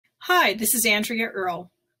Hi, this is Andrea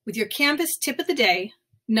Earl with your Canvas tip of the day,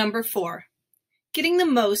 number 4, getting the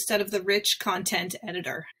most out of the Rich Content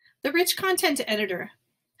Editor. The Rich Content Editor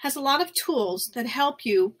has a lot of tools that help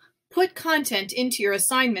you put content into your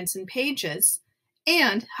assignments and pages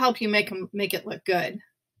and help you make it look good.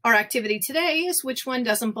 Our activity today is which one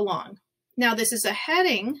doesn't belong. Now this is a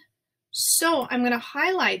heading, so I'm going to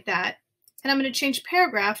highlight that and I'm going to change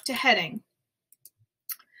paragraph to heading.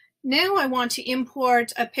 Now I want to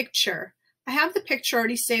import a picture. I have the picture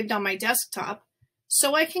already saved on my desktop,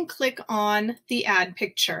 so I can click on the Add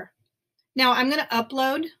Picture. Now I'm going to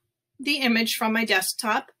upload the image from my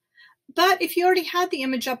desktop, but if you already had the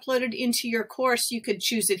image uploaded into your course, you could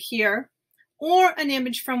choose it here, or an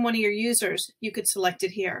image from one of your users, you could select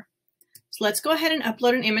it here. So let's go ahead and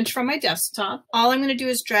upload an image from my desktop. All I'm going to do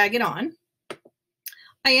is drag it on.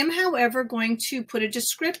 I am, however, going to put a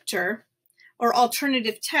descriptor or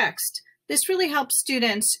alternative text. This really helps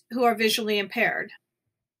students who are visually impaired.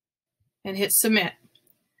 And hit submit.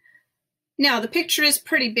 Now the picture is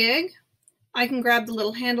pretty big. I can grab the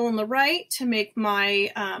little handle on the right to make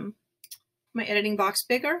my, my editing box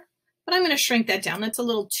bigger, but I'm going to shrink that down. That's a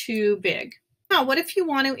little too big. Now, what if you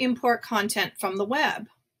want to import content from the web?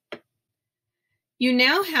 You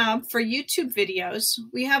now have, for YouTube videos,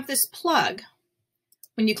 we have this plug.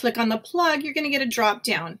 When you click on the plug, you're going to get a drop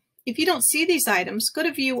down. If you don't see these items, go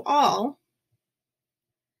to View All,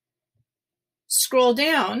 scroll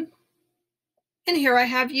down, and here I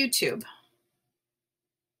have YouTube.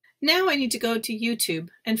 Now I need to go to YouTube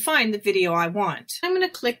and find the video I want. I'm going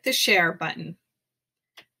to click the Share button.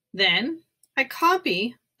 Then I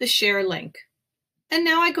copy the share link. And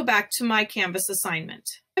now I go back to my Canvas assignment.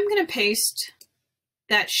 I'm going to paste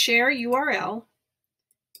that share URL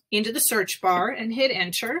into the search bar and hit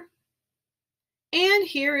Enter. And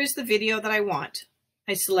here is the video that I want.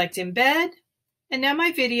 I select Embed, and now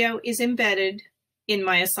my video is embedded in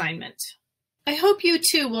my assignment. I hope you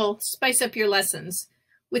too will spice up your lessons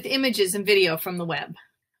with images and video from the web.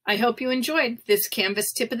 I hope you enjoyed this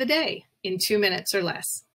Canvas tip of the day in 2 minutes or less.